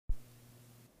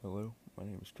Hello, my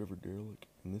name is Trevor Derlick,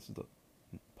 and this is the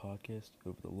podcast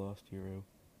over The Lost Hero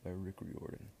by Rick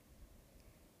Riordan.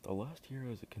 The Lost Hero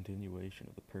is a continuation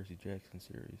of the Percy Jackson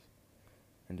series,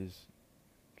 and is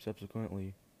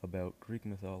subsequently about Greek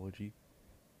mythology,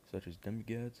 such as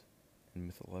demigods and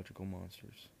mythological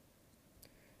monsters.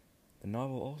 The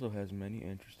novel also has many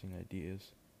interesting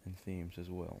ideas and themes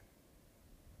as well.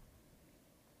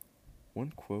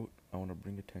 One quote I want to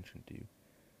bring attention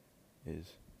to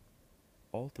is,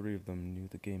 all three of them knew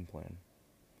the game plan.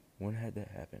 When had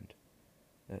that happened?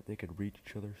 That they could read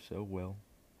each other so well.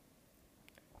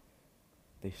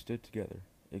 They stood together,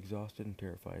 exhausted and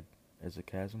terrified, as the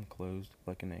chasm closed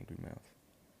like an angry mouth.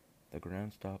 The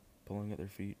ground stopped pulling at their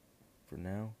feet, for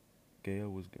now, Gaia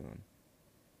was gone.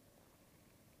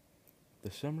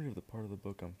 The summary of the part of the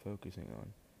book I'm focusing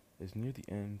on is near the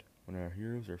end when our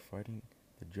heroes are fighting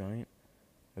the giant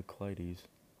Euclides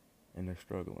and they're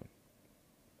struggling.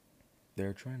 They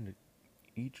are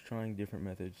each trying different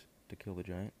methods to kill the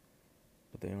giant,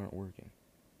 but they aren't working.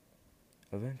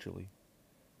 Eventually,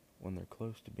 when they're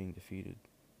close to being defeated,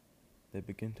 they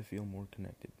begin to feel more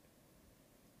connected.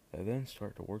 They then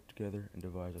start to work together and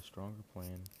devise a stronger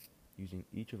plan using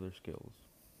each of their skills.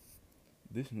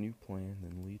 This new plan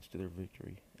then leads to their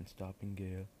victory in stopping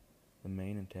Gaia, the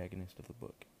main antagonist of the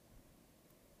book.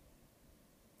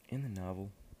 In the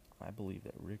novel, I believe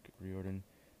that Rick Riordan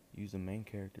used the main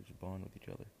characters to bond with each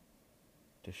other,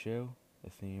 to show the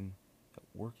theme that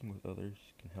working with others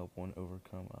can help one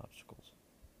overcome obstacles.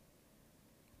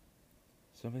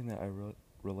 Something that I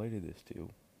related this to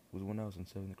was when I was in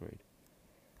 7th grade.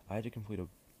 I had to complete a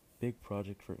big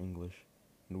project for English,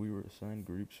 and we were assigned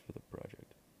groups for the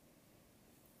project.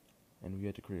 And we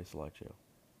had to create a slideshow.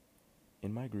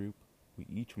 In my group, we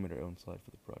each made our own slide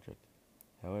for the project.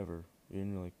 However, we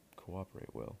didn't really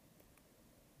cooperate well.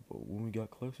 But when we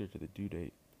got closer to the due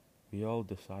date, we all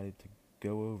decided to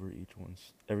go over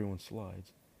everyone's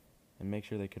slides and make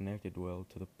sure they connected well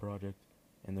to the project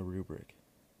and the rubric.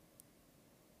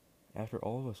 After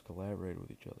all of us collaborated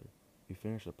with each other, we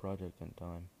finished the project on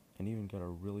time and even got a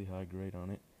really high grade on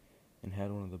it and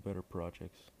had one of the better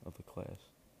projects of the class.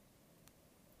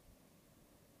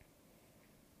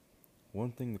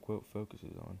 One thing the quote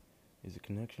focuses on is the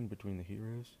connection between the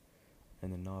heroes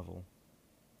and the novel,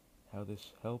 how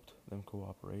this helped them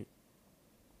cooperate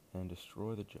and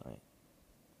destroy the giant.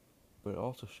 But it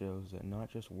also shows that not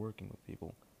just working with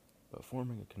people, but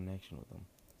forming a connection with them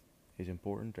is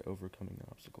important to overcoming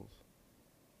obstacles.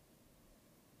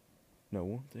 Now,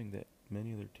 one thing that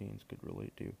many other teens could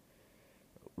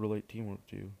relate teamwork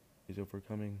to, is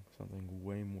overcoming something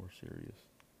way more serious: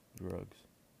 drugs.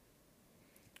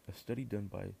 A study done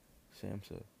by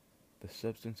SAMHSA, the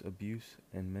Substance Abuse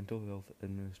and Mental Health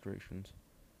Administrations,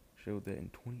 showed that in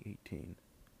 2018,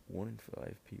 1 in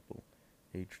 5 people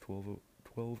aged 12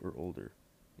 or older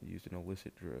used an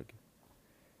illicit drug.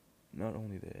 Not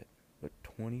only that, but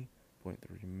 20.3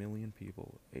 million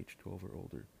people aged 12 or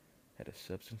older had a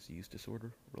substance use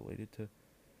disorder related to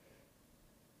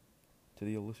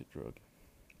the illicit drug.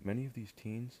 Many of these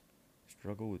teens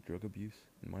struggle with drug abuse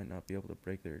and might not be able to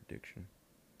break their addiction.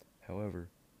 However,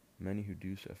 many who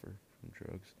do suffer from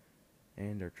drugs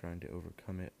and are trying to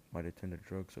overcome it might attend a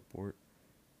drug support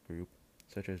group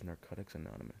such as Narcotics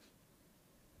Anonymous.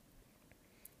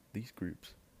 These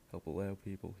groups help allow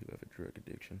people who have a drug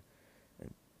addiction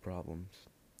and problems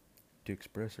to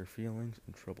express their feelings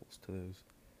and troubles to those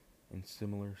in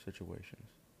similar situations,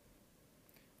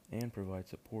 and provide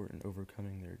support in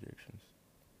overcoming their addictions.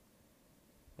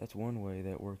 That's one way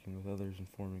that working with others and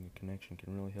forming a connection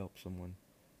can really help someone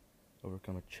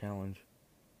overcome a challenge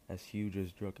as huge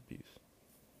as drug abuse.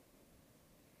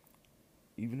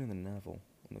 Even in the novel,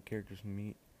 when the characters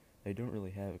meet, they don't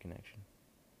really have a connection,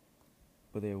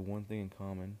 but they have one thing in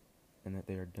common, and that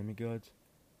they are demigods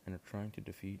and are trying to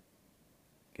defeat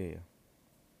Gaia.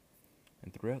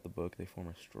 And throughout the book, they form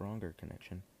a stronger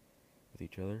connection with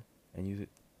each other and use it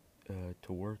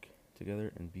to work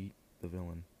together and beat the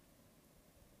villain.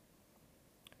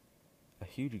 A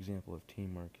huge example of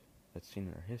teamwork that's seen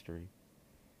in our history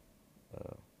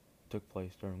took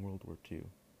place during World War II.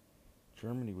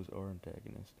 Germany was our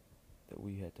antagonist that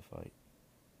we had to fight.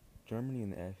 Germany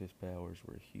and the Axis powers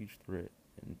were a huge threat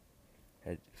and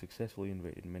had successfully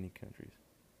invaded many countries.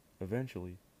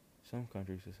 Eventually, some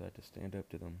countries decided to stand up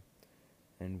to them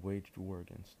and waged war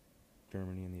against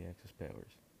Germany and the Axis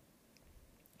powers.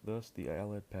 Thus, the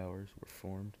Allied powers were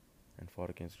formed and fought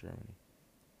against Germany.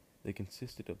 They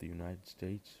consisted of the United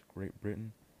States, Great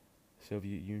Britain,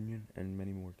 Soviet Union, and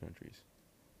many more countries.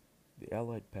 The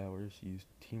Allied powers used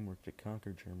teamwork to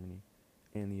conquer Germany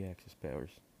and the Axis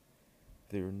powers.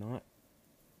 They were not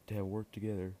to have worked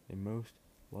together, they most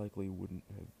likely wouldn't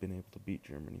have been able to beat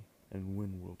Germany and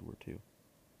win World War II.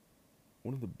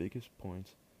 One of the biggest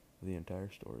points of the entire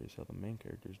story is how the main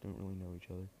characters don't really know each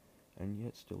other, and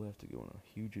yet still have to go on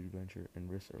a huge adventure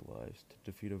and risk their lives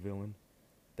to defeat a villain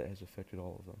that has affected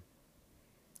all of them.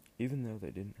 Even though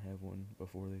they didn't have one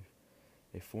before,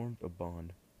 they formed a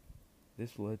bond.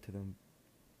 This led them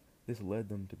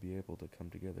to be able to come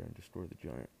together and destroy the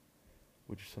giant,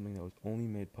 which is something that was only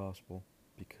made possible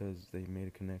because they made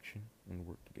a connection and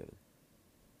worked together.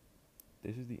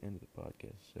 This is the end of the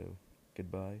podcast, so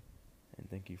goodbye, and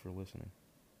thank you for listening.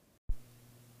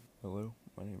 Hello,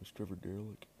 my name is Trevor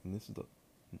Derlick, and this is the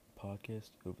podcast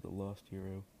over The Lost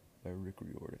Hero by Rick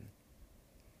Riordan.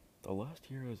 The Lost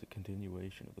Hero is a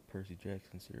continuation of the Percy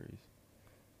Jackson series,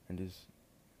 and is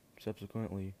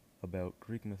subsequently about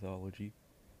Greek mythology,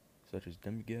 such as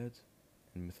demigods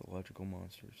and mythological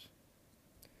monsters.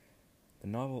 The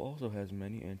novel also has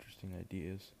many interesting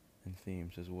ideas and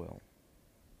themes as well.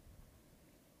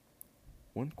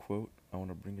 One quote I want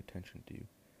to bring attention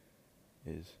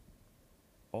to is,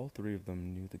 all three of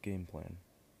them knew the game plan.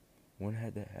 When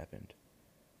had that happened?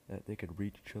 That they could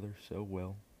read each other so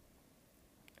well.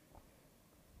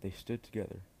 They stood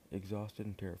together, exhausted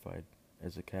and terrified,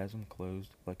 as the chasm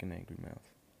closed like an angry mouth.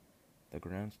 The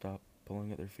ground stopped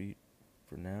pulling at their feet,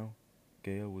 for now,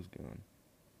 Gaia was gone.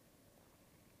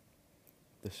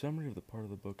 The summary of the part of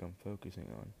the book I'm focusing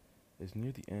on is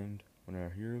near the end when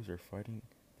our heroes are fighting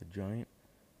the giant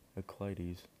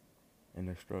Euclides and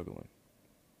they're struggling.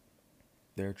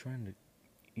 They're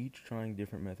each trying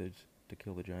different methods to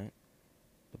kill the giant,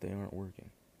 but they aren't working.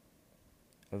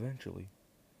 Eventually,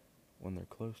 when they're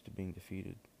close to being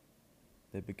defeated,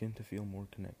 they begin to feel more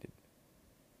connected.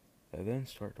 They then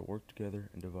start to work together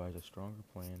and devise a stronger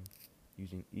plan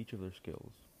using each of their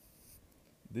skills.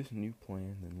 This new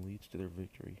plan then leads to their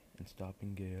victory in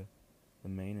stopping Gaia, the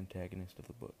main antagonist of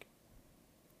the book.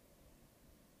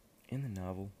 In the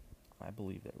novel, I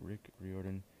believe that Rick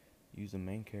Riordan used the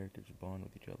main characters to bond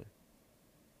with each other,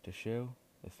 to show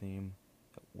the theme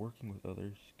that working with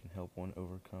others can help one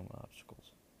overcome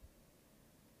obstacles.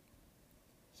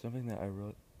 Something that I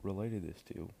related this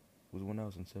to was when I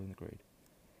was in 7th grade.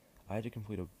 I had to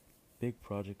complete a big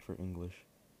project for English,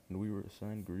 and we were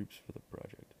assigned groups for the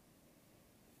project.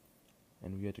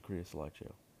 And we had to create a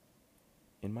slideshow.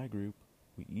 In my group,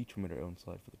 we each made our own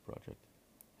slide for the project.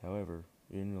 However,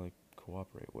 we didn't really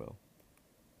cooperate well.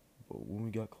 But when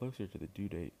we got closer to the due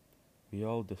date, we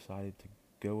all decided to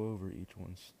go over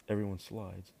everyone's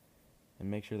slides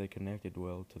and make sure they connected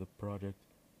well to the project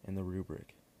and the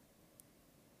rubric.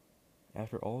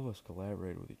 After all of us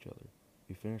collaborated with each other,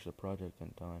 we finished the project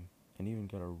on time and even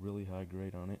got a really high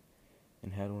grade on it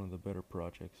and had one of the better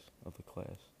projects of the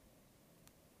class.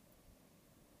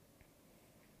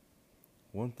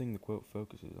 One thing the quote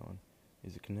focuses on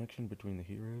is the connection between the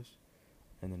heroes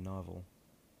and the novel,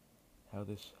 how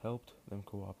this helped them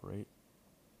cooperate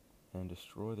and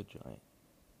destroy the giant.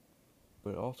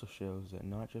 But it also shows that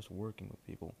not just working with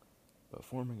people, but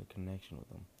forming a connection with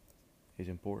them is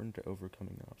important to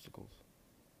overcoming obstacles.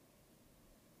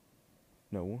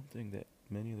 Now, one thing that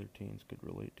many other teens could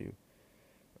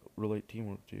relate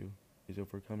teamwork to, is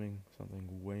overcoming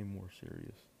something way more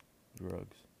serious: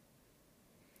 drugs.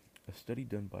 A study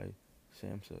done by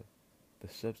SAMHSA, the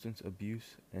Substance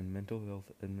Abuse and Mental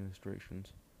Health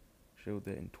Administrations, showed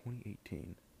that in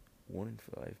 2018, 1 in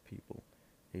 5 people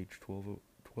aged 12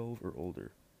 or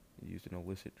older used an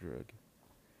illicit drug.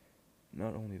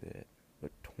 Not only that,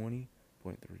 but 20.3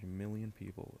 million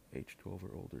people aged 12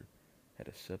 or older had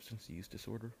a substance use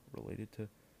disorder related to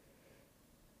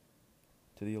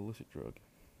the illicit drug.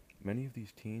 Many of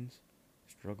these teens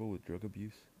struggle with drug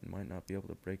abuse and might not be able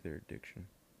to break their addiction.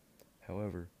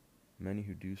 However, many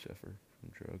who do suffer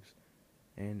from drugs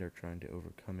and are trying to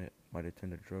overcome it might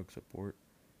attend a drug support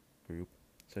group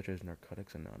such as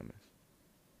Narcotics Anonymous.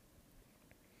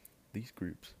 These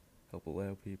groups help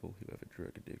allow people who have a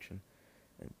drug addiction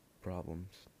and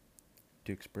problems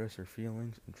to express their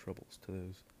feelings and troubles to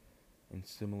those in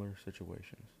similar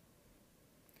situations,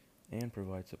 and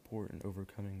provide support in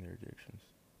overcoming their addictions.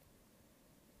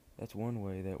 That's one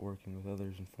way that working with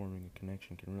others and forming a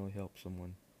connection can really help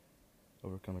someone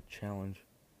overcome a challenge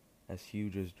as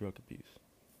huge as drug abuse.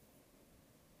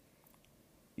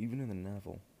 Even in the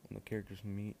novel, when the characters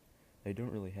meet, they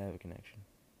don't really have a connection,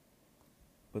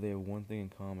 but they have one thing in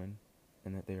common,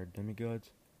 and that they are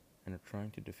demigods and are trying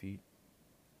to defeat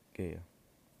Gaia.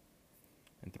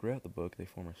 And throughout the book, they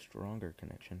form a stronger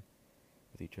connection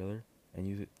with each other and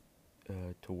use it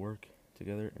to work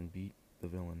together and beat the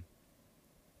villain.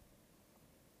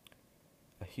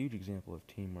 A huge example of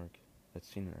teamwork that's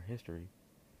seen in our history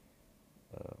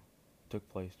took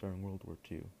place during World War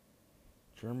II.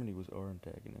 Germany was our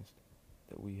antagonist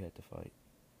that we had to fight.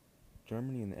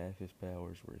 Germany and the Axis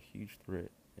powers were a huge threat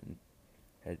and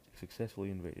had successfully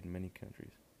invaded many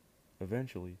countries.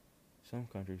 Eventually, some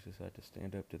countries decided to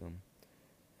stand up to them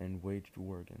and waged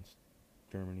war against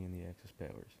Germany and the Axis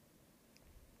powers.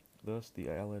 Thus, the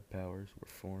Allied powers were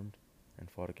formed and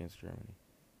fought against Germany.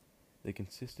 They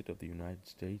consisted of the United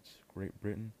States, Great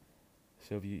Britain,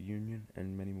 Soviet Union,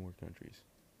 and many more countries.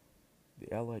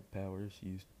 The Allied powers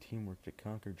used teamwork to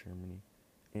conquer Germany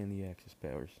and the Axis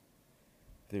powers.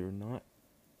 If they were not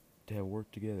to have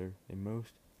worked together, they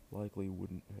most likely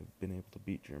wouldn't have been able to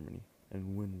beat Germany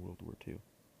and win World War II.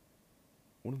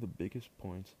 One of the biggest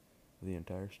points of the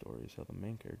entire story is how the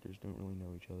main characters don't really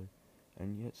know each other,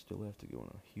 and yet still have to go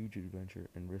on a huge adventure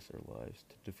and risk their lives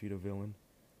to defeat a villain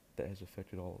that has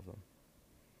affected all of them.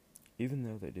 Even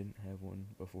though they didn't have one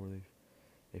before,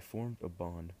 they formed a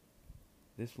bond.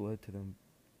 This led them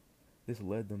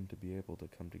to be able to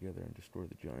come together and destroy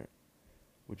the giant,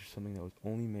 which is something that was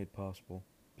only made possible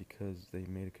because they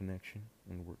made a connection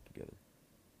and worked together.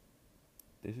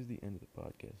 This is the end of the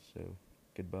podcast, so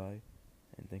goodbye,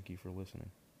 and thank you for listening.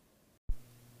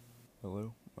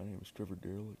 Hello, my name is Trevor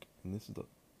Derlick, and this is the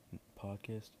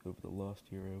podcast over The Lost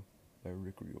Hero by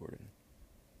Rick Riordan.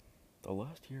 The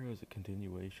Lost Hero is a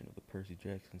continuation of the Percy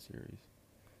Jackson series,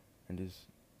 and is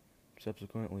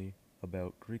subsequently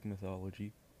about Greek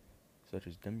mythology, such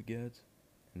as demigods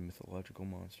and mythological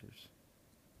monsters.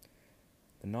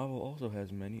 The novel also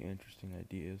has many interesting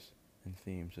ideas and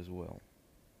themes as well.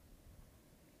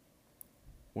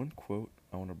 One quote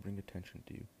I want to bring attention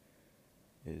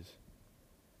to is,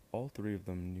 all three of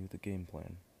them knew the game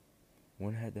plan.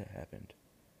 When had that happened?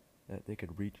 That they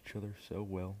could read each other so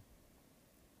well.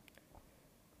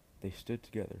 They stood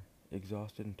together,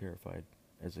 exhausted and terrified,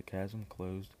 as the chasm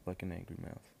closed like an angry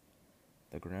mouth.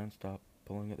 The ground stopped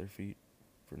pulling at their feet,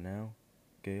 for now,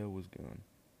 Gaia was gone.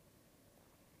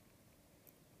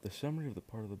 The summary of the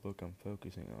part of the book I'm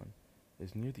focusing on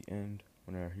is near the end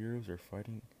when our heroes are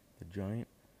fighting the giant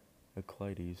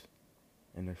Euclides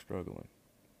and they're struggling.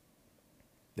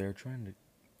 They're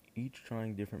each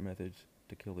trying different methods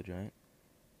to kill the giant,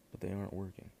 but they aren't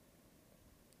working.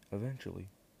 Eventually,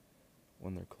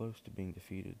 when they're close to being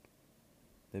defeated,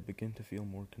 they begin to feel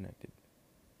more connected.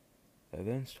 They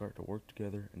then start to work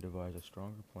together and devise a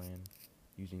stronger plan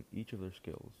using each of their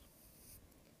skills.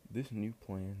 This new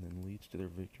plan then leads to their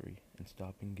victory in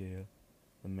stopping Gaia,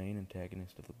 the main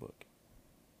antagonist of the book.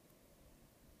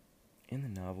 In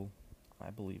the novel,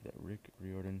 I believe that Rick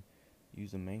Riordan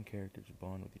used the main characters to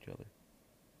bond with each other,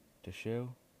 to show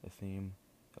the theme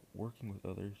that working with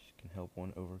others can help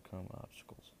one overcome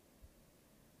obstacles.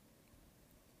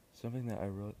 Something that I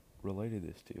related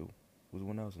this to was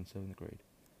when I was in 7th grade.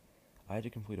 I had to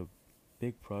complete a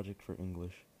big project for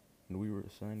English, and we were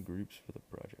assigned groups for the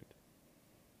project.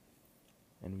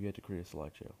 And we had to create a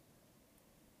slideshow.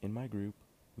 In my group,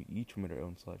 we each made our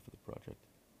own slide for the project.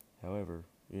 However,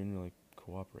 we didn't really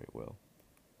cooperate well.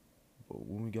 But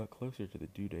when we got closer to the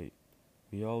due date,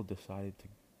 we all decided to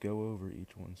go over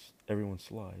everyone's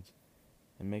slides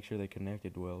and make sure they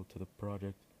connected well to the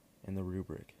project and the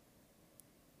rubric.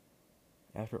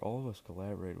 After all of us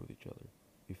collaborated with each other,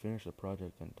 we finished the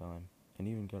project on time and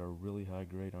even got a really high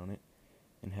grade on it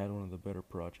and had one of the better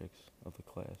projects of the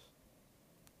class.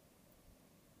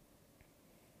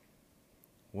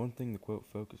 One thing the quote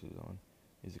focuses on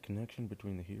is the connection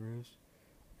between the heroes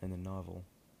and the novel,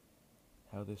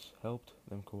 how this helped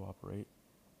them cooperate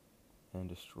and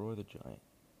destroy the giant.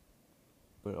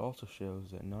 But it also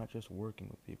shows that not just working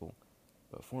with people,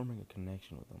 but forming a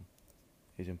connection with them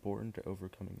is important to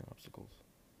overcoming obstacles.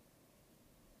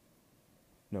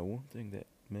 Now, one thing that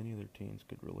many other teens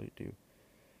could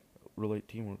relate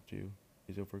teamwork to,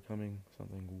 is overcoming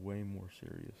something way more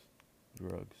serious: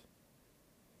 drugs.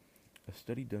 A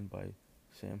study done by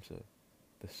SAMHSA,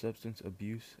 the Substance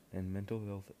Abuse and Mental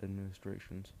Health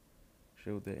Administrations,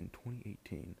 showed that in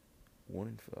 2018, 1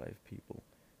 in 5 people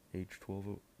aged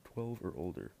 12 or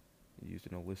older used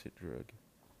an illicit drug.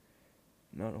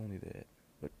 Not only that,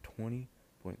 but 20.3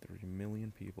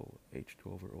 million people aged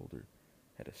 12 or older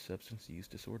had a substance use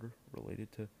disorder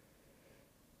related to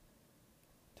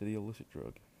the illicit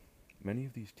drug. Many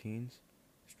of these teens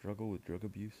struggle with drug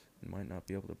abuse and might not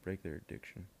be able to break their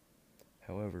addiction.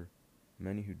 However,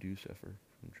 many who do suffer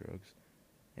from drugs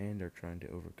and are trying to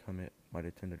overcome it might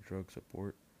attend a drug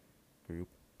support group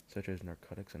such as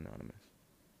Narcotics Anonymous.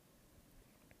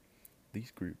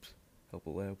 These groups help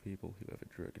allow people who have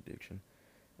a drug addiction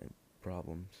and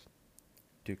problems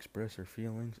to express their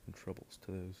feelings and troubles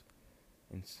to those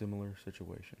in similar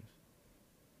situations.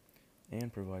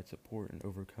 and provide support in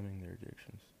overcoming their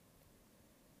addictions.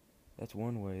 That's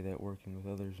one way that working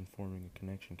with others and forming a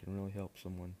connection can really help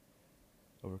someone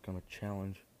overcome a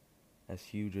challenge as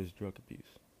huge as drug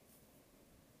abuse.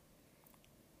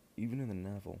 Even in the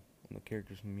novel, when the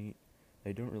characters meet,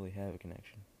 they don't really have a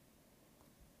connection.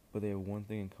 But they have one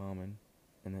thing in common,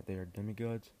 and that they are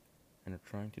demigods and are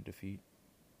trying to defeat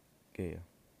Gaia.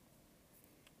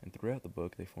 And throughout the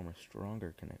book, they form a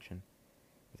stronger connection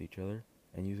with each other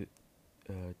and use it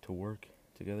to work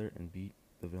together and beat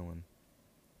the villain.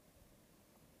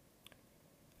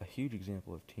 A huge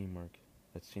example of teamwork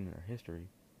that's seen in our history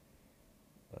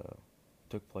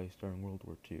took place during World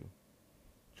War II.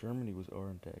 Germany was our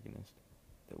antagonist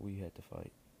that we had to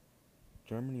fight.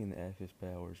 Germany and the Axis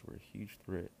powers were a huge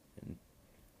threat and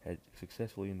had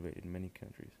successfully invaded many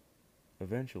countries.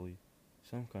 Eventually,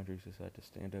 some countries decided to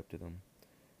stand up to them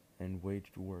and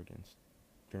waged war against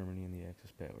Germany and the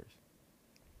Axis powers.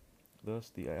 Thus,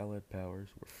 the Allied powers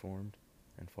were formed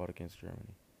and fought against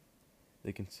Germany.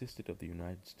 They consisted of the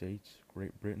United States,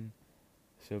 Great Britain,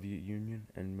 Soviet Union,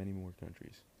 and many more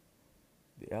countries.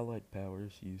 The Allied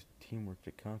powers used teamwork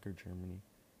to conquer Germany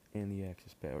and the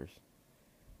Axis powers.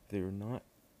 If they were not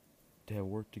to have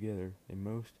worked together, they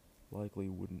most likely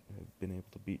wouldn't have been able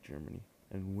to beat Germany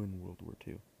and win World War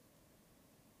II.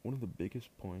 One of the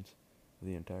biggest points of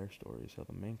the entire story is how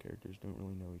the main characters don't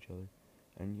really know each other,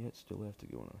 and yet still have to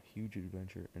go on a huge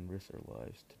adventure and risk their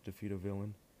lives to defeat a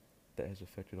villain that has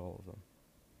affected all of them.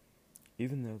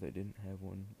 Even though they didn't have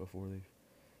one before,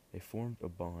 they formed a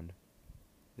bond.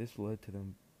 This led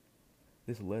them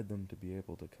to be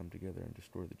able to come together and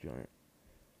destroy the giant,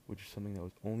 which is something that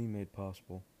was only made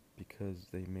possible because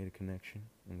they made a connection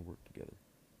and worked together.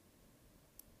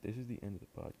 This is the end of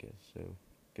the podcast, so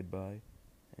goodbye,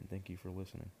 and thank you for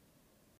listening.